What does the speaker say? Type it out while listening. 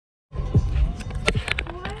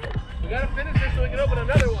gotta finish this so we can open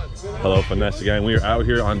another one. Hello, Finesse gang. We are out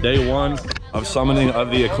here on day 1 of summoning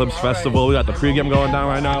of the Eclipse Festival. We got the pregame going down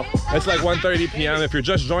right now. It's like 1:30 p.m. If you're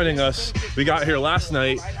just joining us, we got here last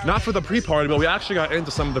night, not for the pre-party, but we actually got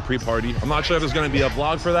into some of the pre-party. I'm not sure if there's gonna be a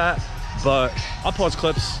vlog for that, but I'll post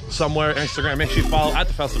clips somewhere. Instagram, make sure you follow at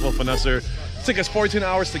the Festival Finesser. It took us 14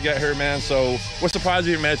 hours to get here, man, so we're surprised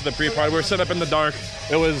we made it to the pre-party. We were set up in the dark.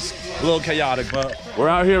 It was a little chaotic, but we're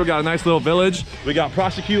out here. We got a nice little village. We got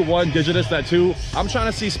Prosecute 1, Digitist at 2. I'm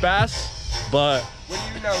trying to see Spass, but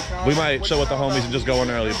we might chill with the homies and just go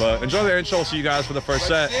in early. But enjoy the intro. We'll see you guys for the first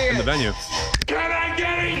set in the venue. Can I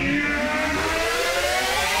get it?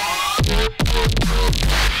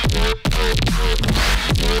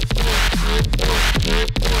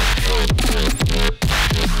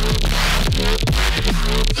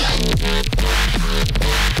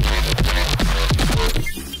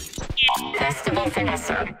 Festival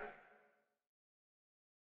Finesser.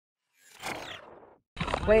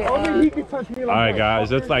 Wait, Only he can touch me like All right, that.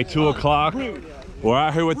 guys, it's like 2 o'clock. We're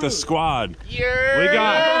out here with the squad. Yeah. We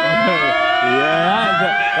got,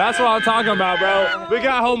 yeah, that's what I'm talking about, bro. We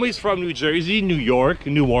got homies from New Jersey, New York,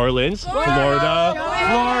 New Orleans, Florida.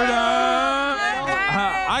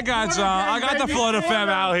 I got y'all. I got the Florida fam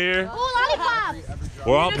out here.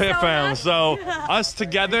 We're all Pit fam, so us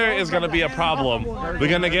together is gonna be a problem. We're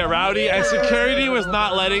gonna get rowdy, and security was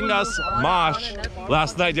not letting us mosh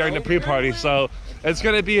last night during the pre-party, so it's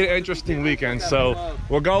gonna be an interesting weekend. So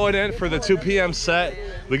we're going in for the 2 p.m. set.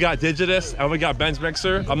 We got Digitist and we got Ben's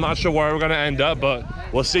Mixer. I'm not sure where we're gonna end up, but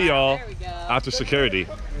we'll see y'all after security.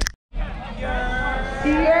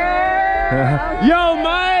 Yeah. Yo,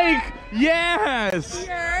 Mike! Yes!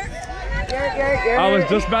 I was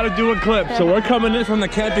just about to do a clip. So we're coming in from the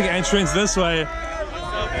camping entrance this way.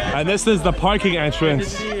 And this is the parking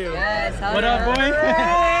entrance. Yes, What up, boy?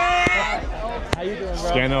 How you doing, bro?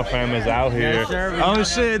 Scano fam is out here. Yes, sir. Oh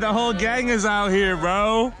shit, the whole gang is out here,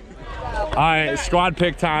 bro. Alright, squad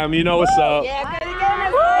pick time. You know what's up. Yeah,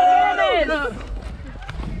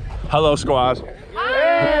 Hello, squad.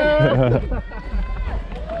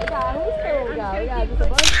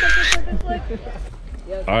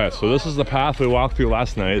 Alright, so this is the path we walked through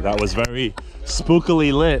last night. That was very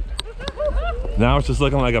spookily lit. Now it's just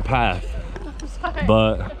looking like a path.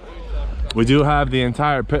 But we do have the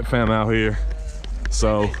entire pit fam out here.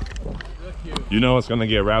 So you know it's gonna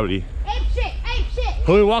get rowdy.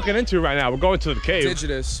 Who are we walking into right now? We're going to the cave.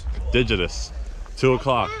 Digitist. 2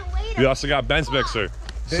 o'clock. We also got Ben's Mixer.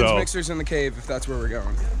 Ben's Mixer's in the cave if that's where we're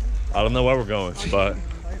going. I don't know where we're going, but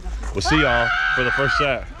we'll see y'all for the first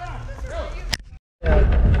set.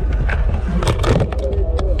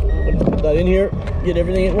 Got in here, get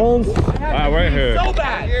everything it wants. All right, we're in here. So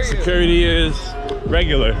bad. Security is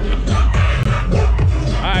regular.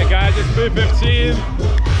 All right, guys, it's 3:15.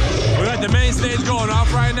 We're at the main stage going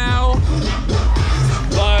off right now,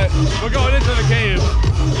 but we're going into the cave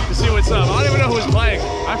to see what's up. I don't even know who's playing.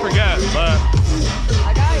 I forget, but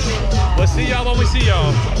we'll see y'all when we see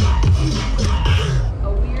y'all. A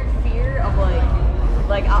weird fear of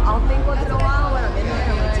like I'll think once in a while when I'm in there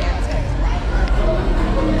and I'm dancing.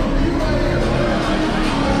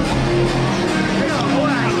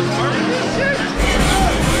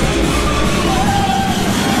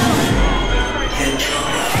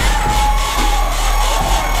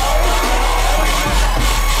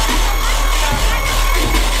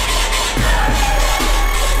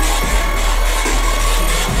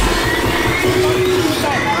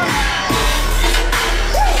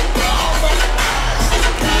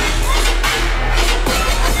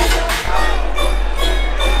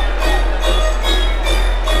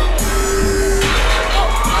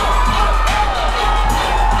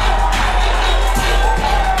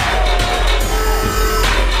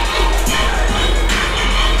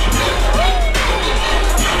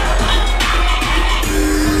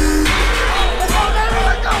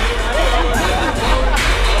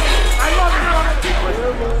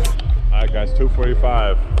 Guys,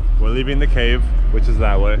 2:45. We're leaving the cave, which is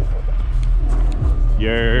that way.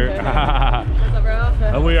 Yeah. What's up, bro?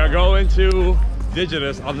 And we are going to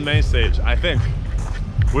Digitist on the main stage, I think.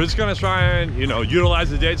 We're just gonna try and, you know, utilize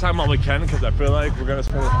the daytime while we can, because I feel like we're gonna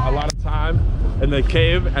spend a lot of time in the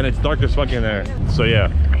cave and it's dark as fuck in there. So yeah,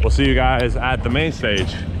 we'll see you guys at the main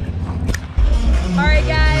stage. All right,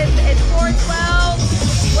 guys, it's 4:12.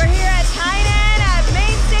 We're here at Tynan at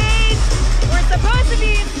main stage. We're supposed to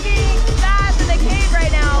be seeing Spass in the cave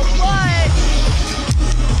right now, but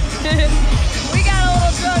we got a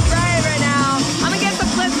little drunk Brian right now. I'm gonna get some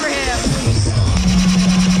clips for him.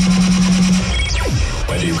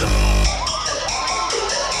 Where do you go?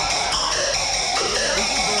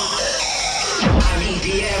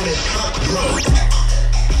 EDM is coming.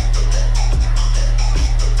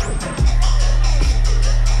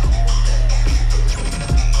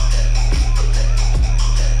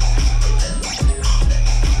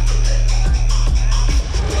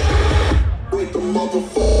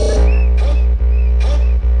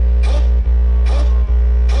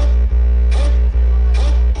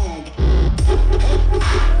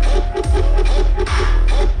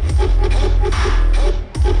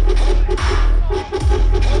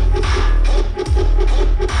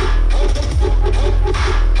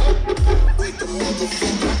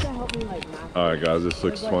 Alright guys, this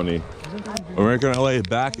looks funny. We're making our way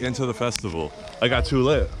back into the festival. I got too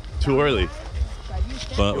lit, too early.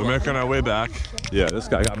 But we're making our way back. Yeah, this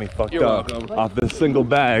guy got me fucked up off this single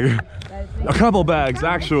bag. A couple bags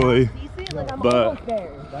actually. But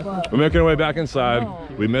we're making our way back inside.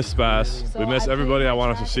 We missed Spass. We missed everybody I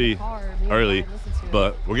wanted to see early.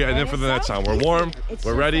 But we're getting in for the next time. We're warm,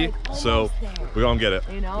 we're ready, so we're gonna get it.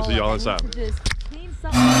 We'll see y'all inside.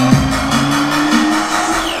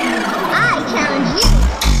 I challenge you.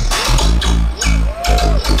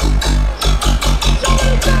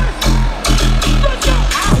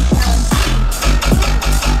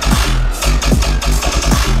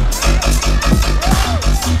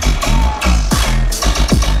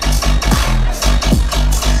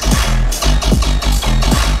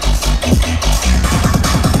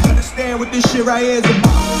 Understand what this shit right here is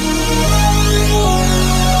about.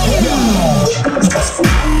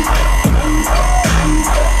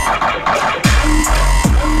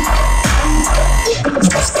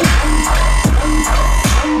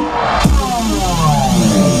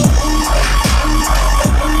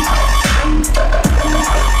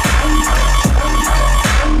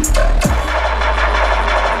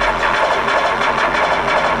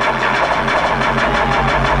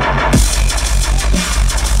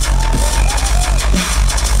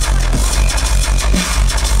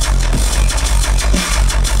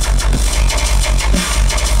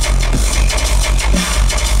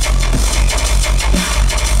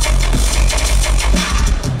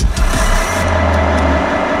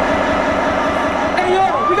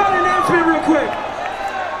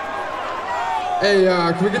 Hey,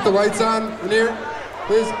 can we get the lights on in here,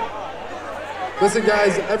 please? Listen,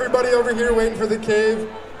 guys, everybody over here waiting for the cave,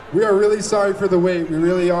 we are really sorry for the wait, we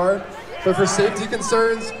really are. But for safety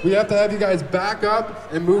concerns, we have to have you guys back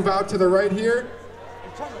up and move out to the right here.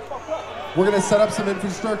 We're gonna set up some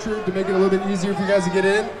infrastructure to make it a little bit easier for you guys to get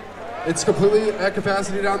in. It's completely at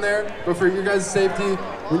capacity down there, but for your guys' safety,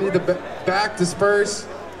 we need the back disperse.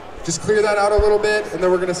 Just clear that out a little bit, and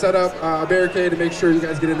then we're gonna set up a barricade to make sure you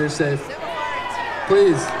guys get in there safe.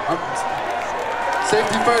 Please,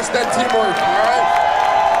 safety first, then teamwork, all right?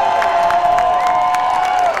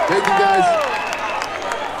 Thank you, guys.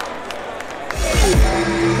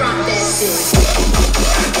 Rock that shit.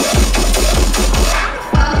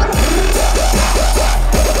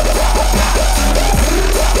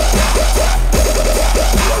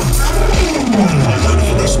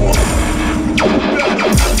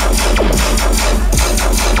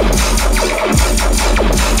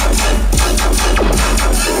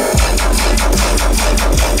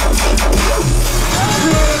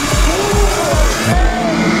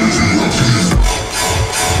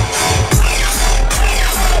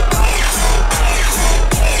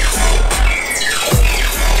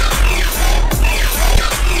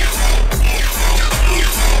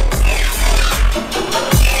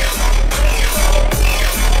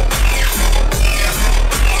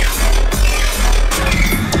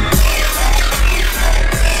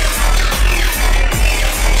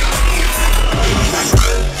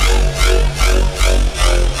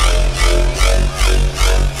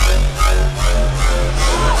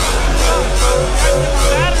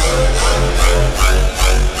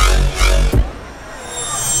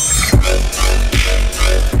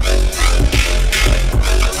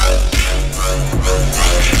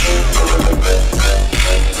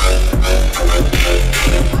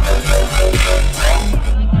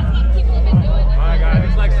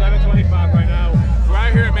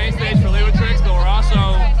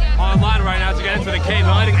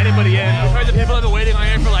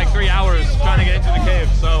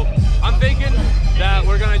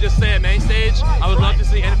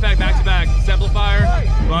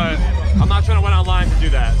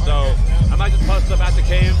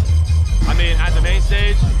 At the main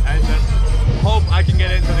stage, and just hope I can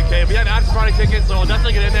get into the cave. We have Afterparty tickets, so we'll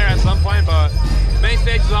definitely get in there at some point, but the main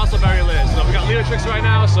stage is also very lit. So we got leader tricks right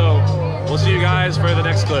now, so we'll see you guys for the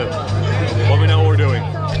next clip when we know what we're doing.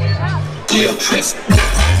 Leader tricks.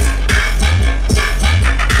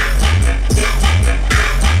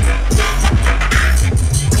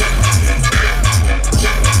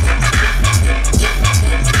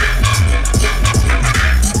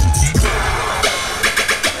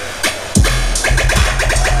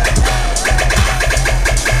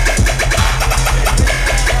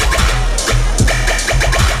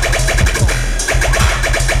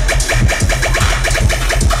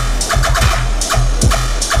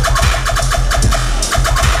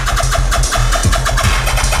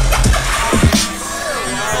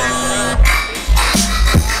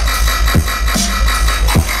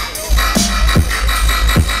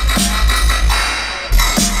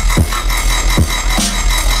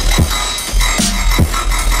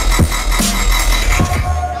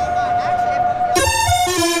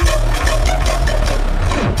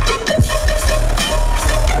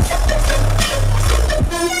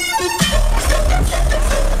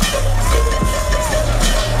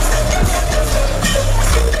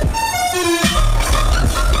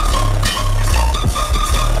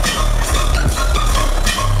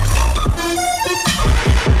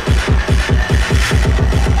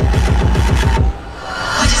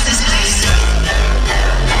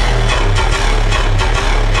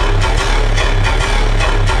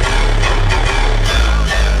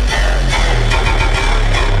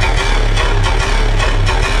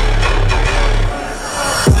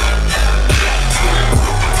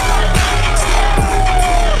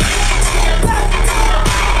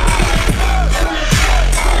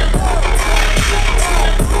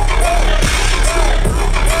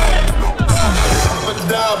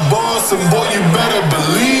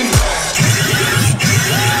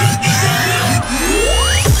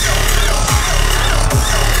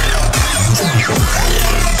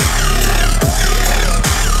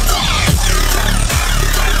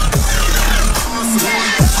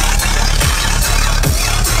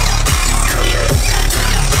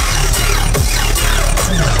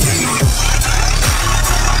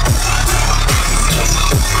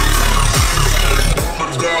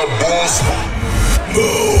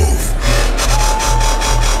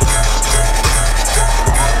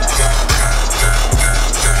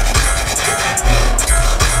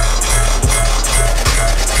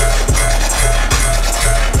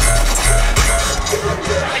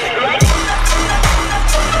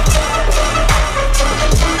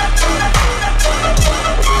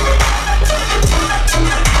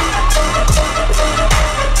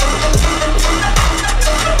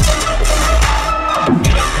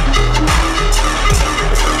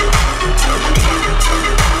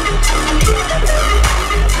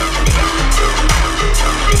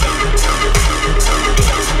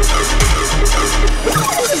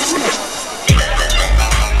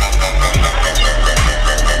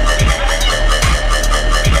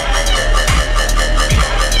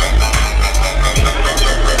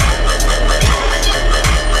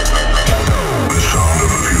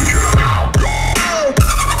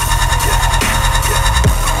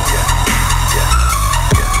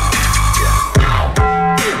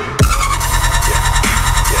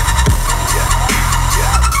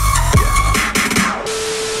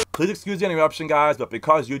 Please excuse the interruption, guys, but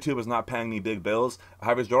because YouTube is not paying me big bills, I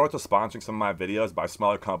have resorted to sponsoring some of my videos by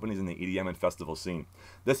smaller companies in the EDM and festival scene.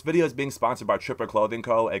 This video is being sponsored by Tripper Clothing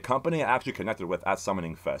Co., a company I actually connected with at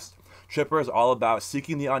Summoning Fest. Tripper is all about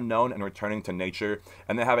seeking the unknown and returning to nature,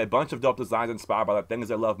 and they have a bunch of dope designs inspired by the things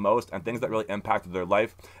they love most and things that really impacted their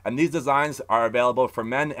life. And these designs are available for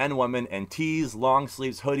men and women in tees, long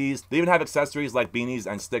sleeves, hoodies. They even have accessories like beanies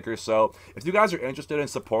and stickers. So if you guys are interested in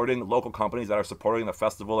supporting local companies that are supporting the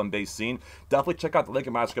festival and bass scene, definitely check out the link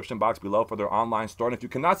in my description box below for their online store. And if you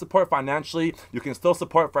cannot support financially, you can still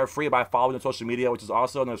support for free by following their social media, which is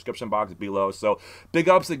also in the description box below. So big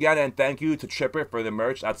ups again, and thank you to Tripper for the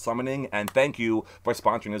merch at Summoning, and thank you for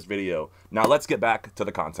sponsoring this video. Now let's get back to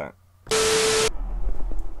the content.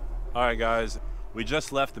 Alright guys, we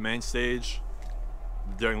just left the main stage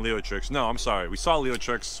during Leo Tricks. No, I'm sorry, we saw Leo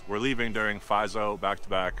Tricks. We're leaving during FISO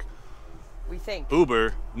back-to-back. We think.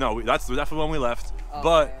 Uber. No, that's definitely when we left. Oh,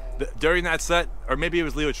 but during that set, or maybe it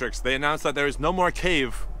was Leo Tricks, they announced that there is no more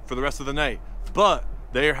cave for the rest of the night. But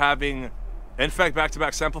they're having Infect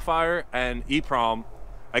back-to-back Samplifier and EPROM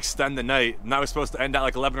extend the night. Now it's supposed to end at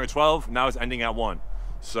like 11 or 12. Now it's ending at 1.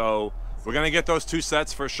 So we're gonna get those 2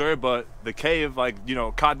 sets for sure. But the cave, like, you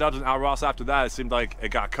know, Cod Dubs and Al Ross after that, it seemed like it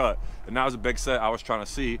got cut. And that was a big set I was trying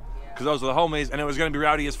to see because those are the homies, and it was gonna be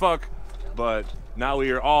rowdy as fuck. But now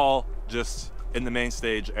we are all just in the main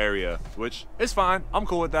stage area, which is fine. I'm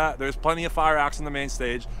cool with that. There's plenty of fire acts on the main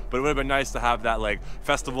stage, but it would have been nice to have that like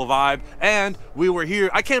festival vibe. And we were here.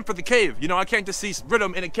 I came for the cave. You know, I came to see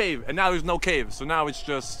Rhythm in a cave, and now there's no cave. So now it's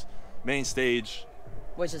just main stage.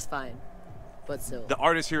 Which is fine, but still. The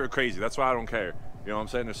artists here are crazy. That's why I don't care. You know what I'm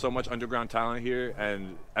saying? There's so much underground talent here,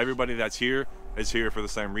 and everybody that's here is here for the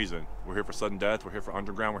same reason. We're here for sudden death. We're here for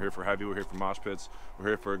underground. We're here for heavy. We're here for mosh pits. We're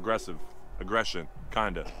here for aggression,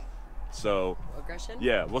 kinda. So aggression?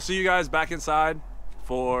 Yeah, we'll see you guys back inside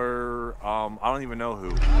for I don't even know who.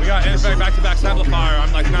 We got Infect back-to-back Samplifier.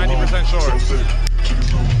 I'm like 90% sure.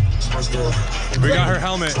 We got her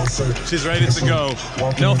helmet. She's ready to go.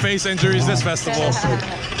 No face injuries this festival. All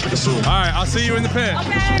right, I'll see you in the pit.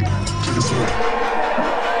 Okay.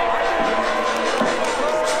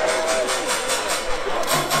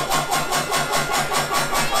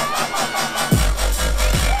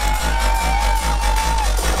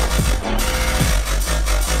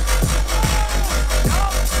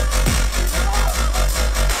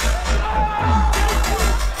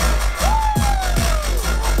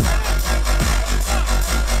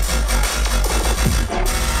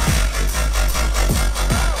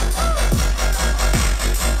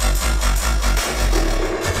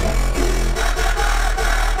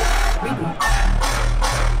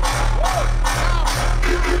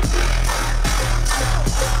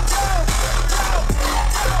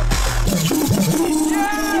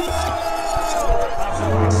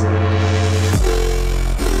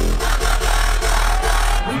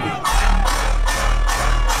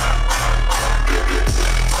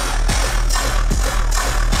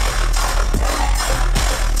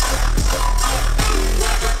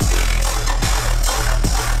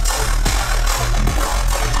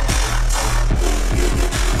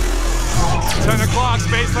 10 o'clock,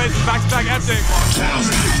 Space Place is back-to-back Epic.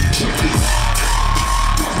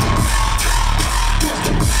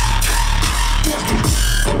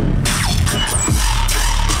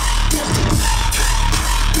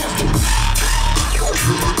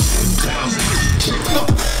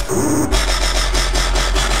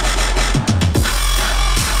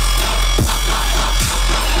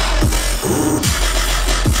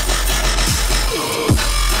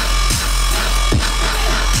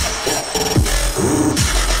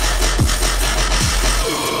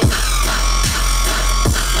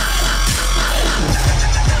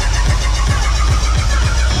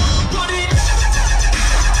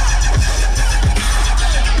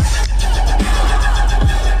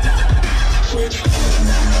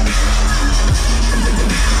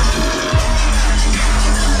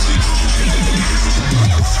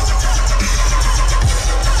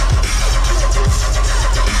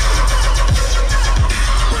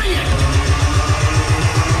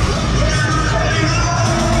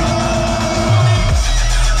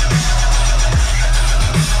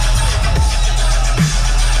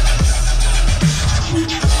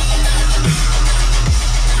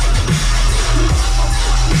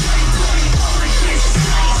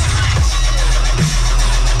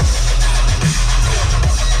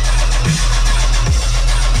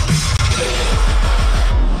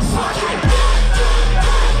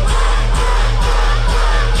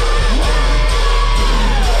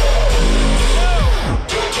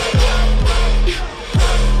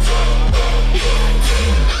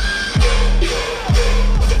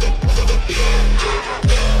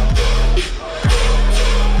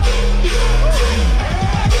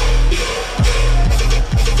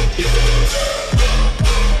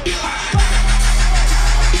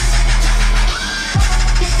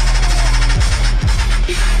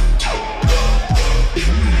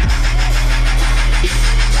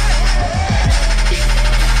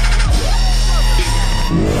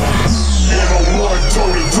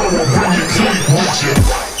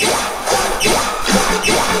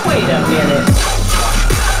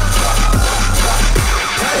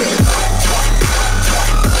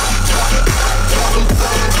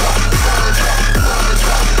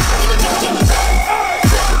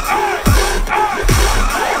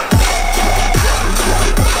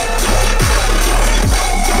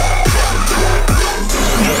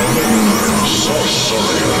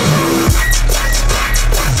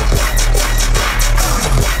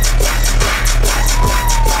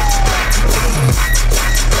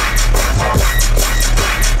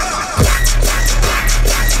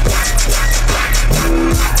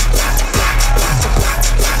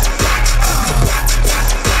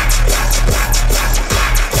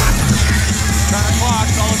 rock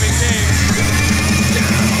Sullivan Cave.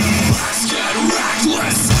 Let's get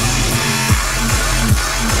reckless.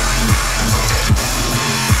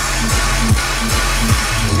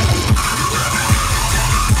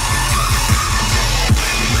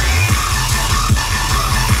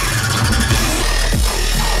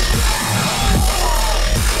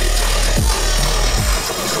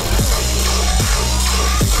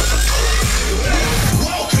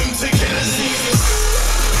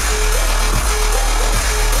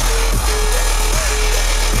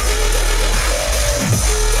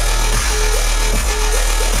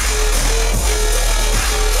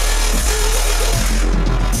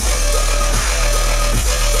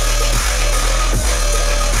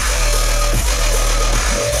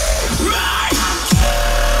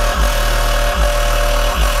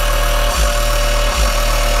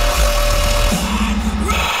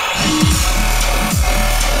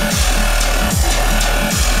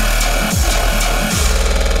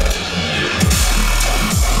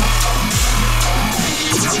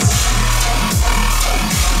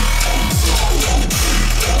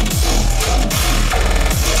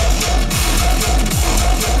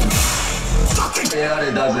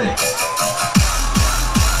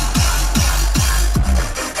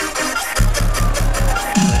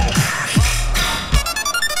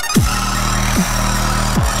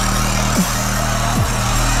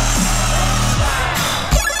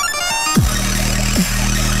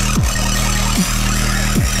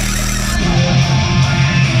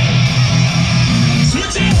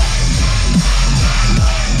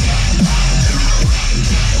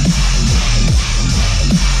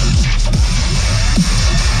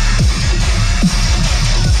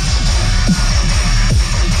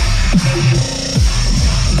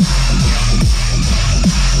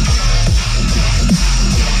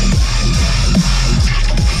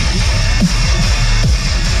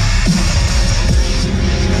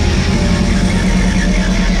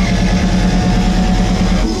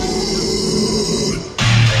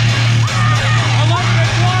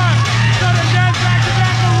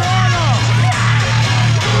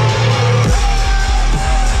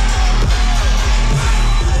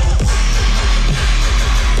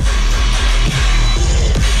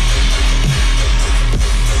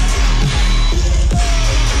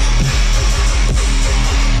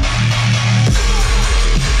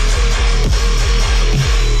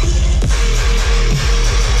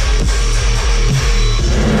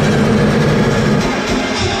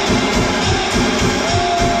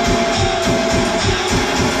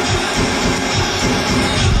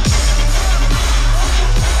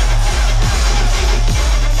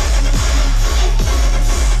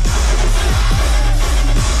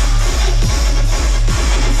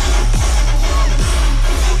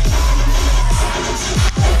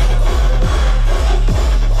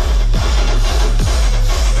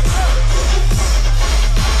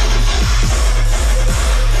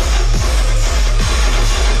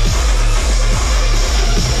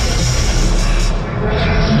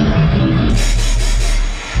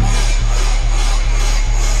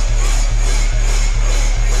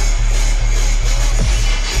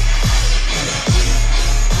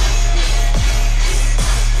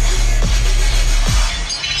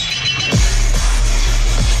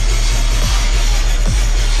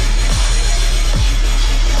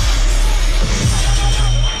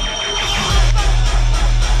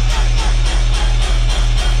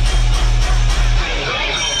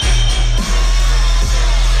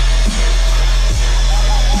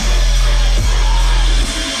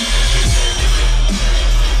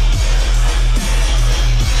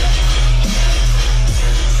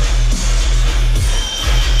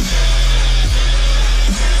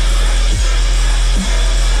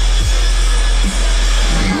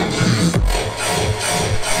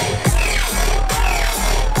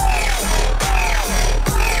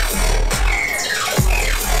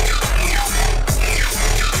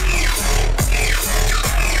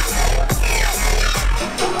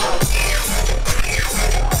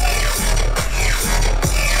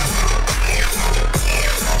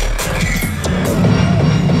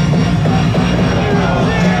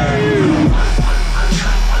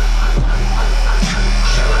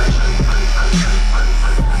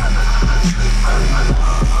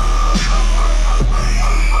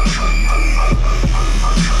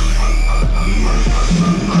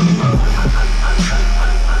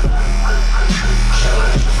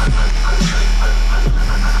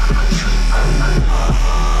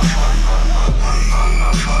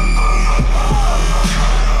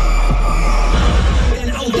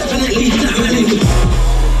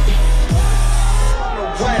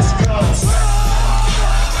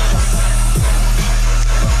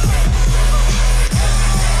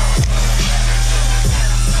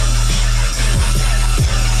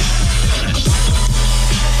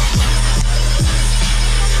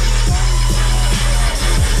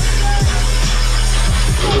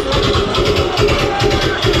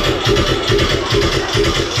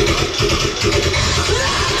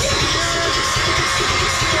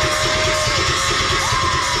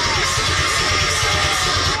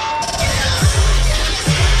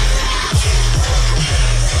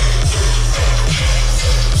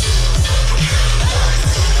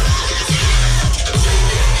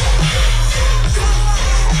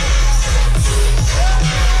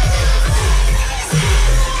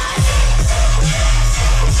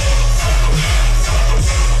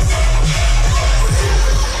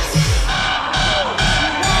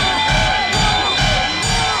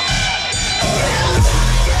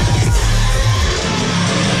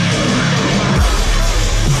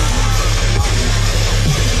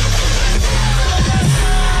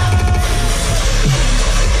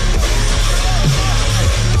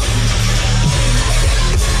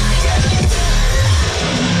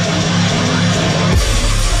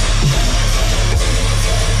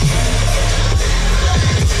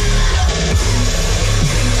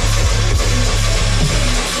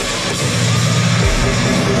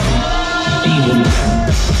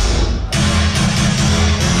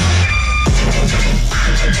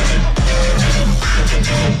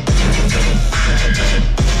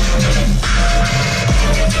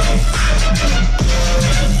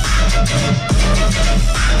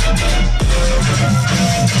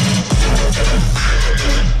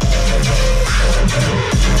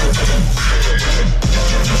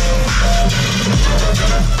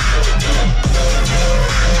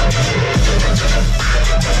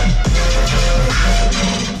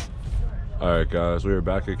 Alright guys, we are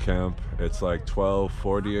back at camp. It's like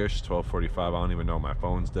 12:40ish, 12:45. I don't even know, my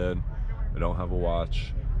phone's dead. I don't have a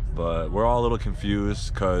watch. But we're all a little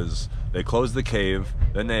confused because they closed the cave,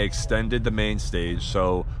 then they extended the main stage.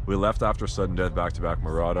 So we left after sudden death back-to-back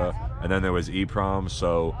Murata, and then there was E-prom.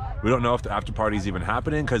 So we don't know if the after party is even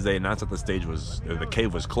happening because they announced that the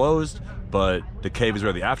cave was closed, but the cave is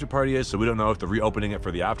where the after party is. So we don't know if they're reopening it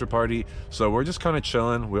for the after party. So we're just kind of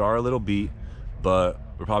chilling. We are a little beat, but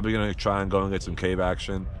we're probably gonna try and go and get some cave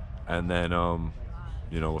action, and then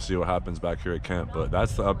you know, we'll see what happens back here at camp. But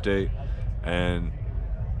that's the update, and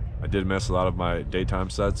I did miss a lot of my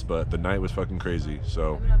daytime sets, but the night was fucking crazy.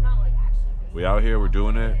 So we out here, we're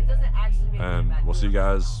doing it, and we'll see you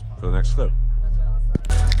guys for the next clip.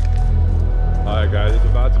 Alright guys, it's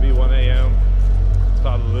about to be 1 a.m. It's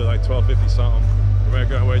probably like 12:50 something. We're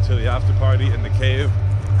making our way to the after party in the cave.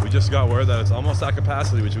 We just got word that it's almost at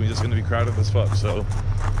capacity, which means it's gonna be crowded as fuck. So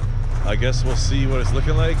I guess we'll see what it's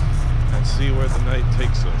looking like and see where the night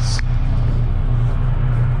takes us.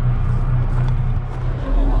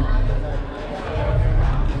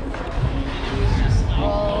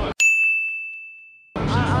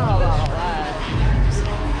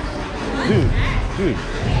 Dude.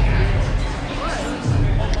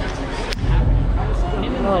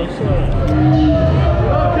 Oh, shit.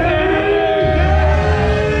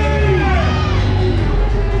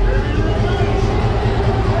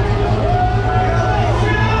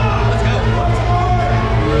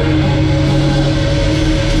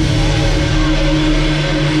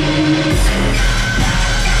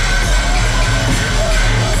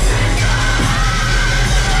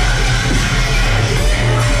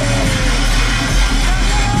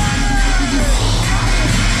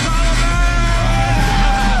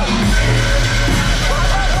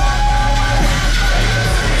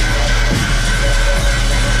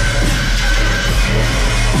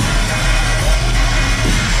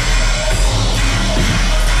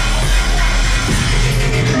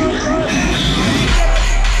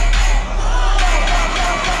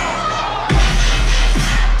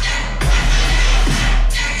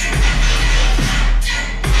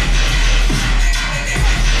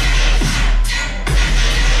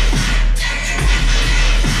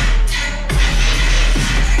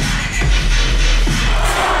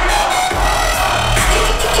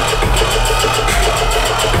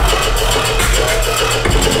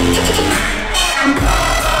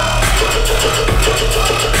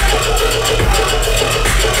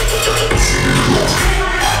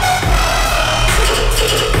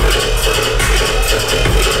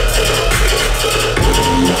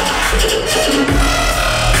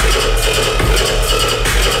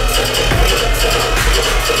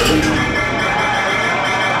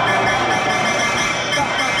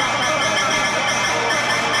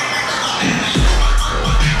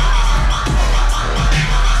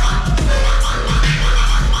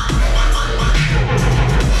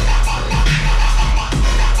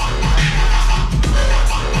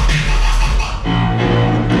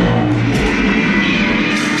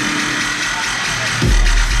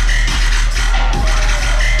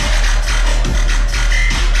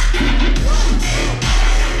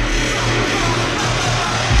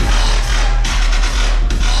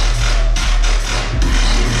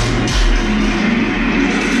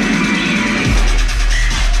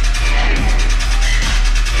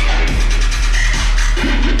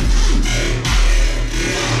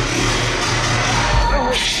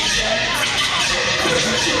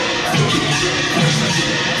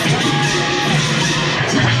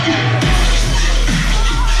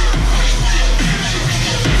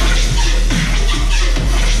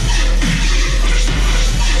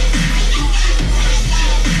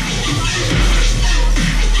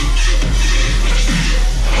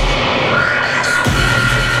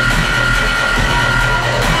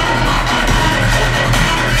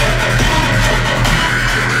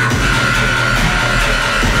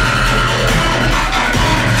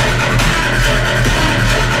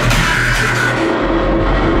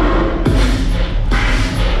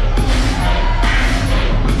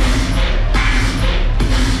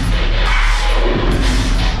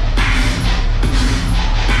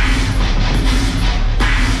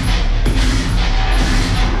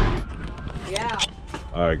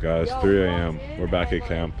 Alright guys, 3 a.m. We're back at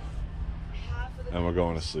camp and we're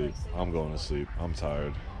going to sleep. I'm going to sleep. I'm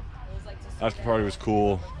tired. After party was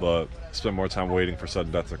cool, but spent more time waiting for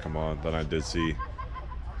sudden death to come on than I did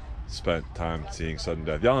spent time seeing sudden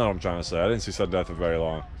death. Y'all know what I'm trying to say. I didn't see sudden death for very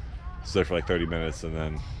long. I was there for like 30 minutes and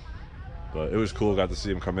then But it was cool. Got to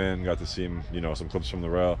see him come in. Got to see him, you know, some clips from the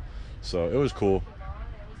rail. So it was cool.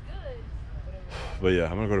 But yeah,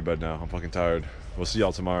 I'm gonna go to bed now. I'm fucking tired. We'll see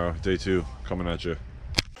y'all tomorrow. Day 2 coming at you.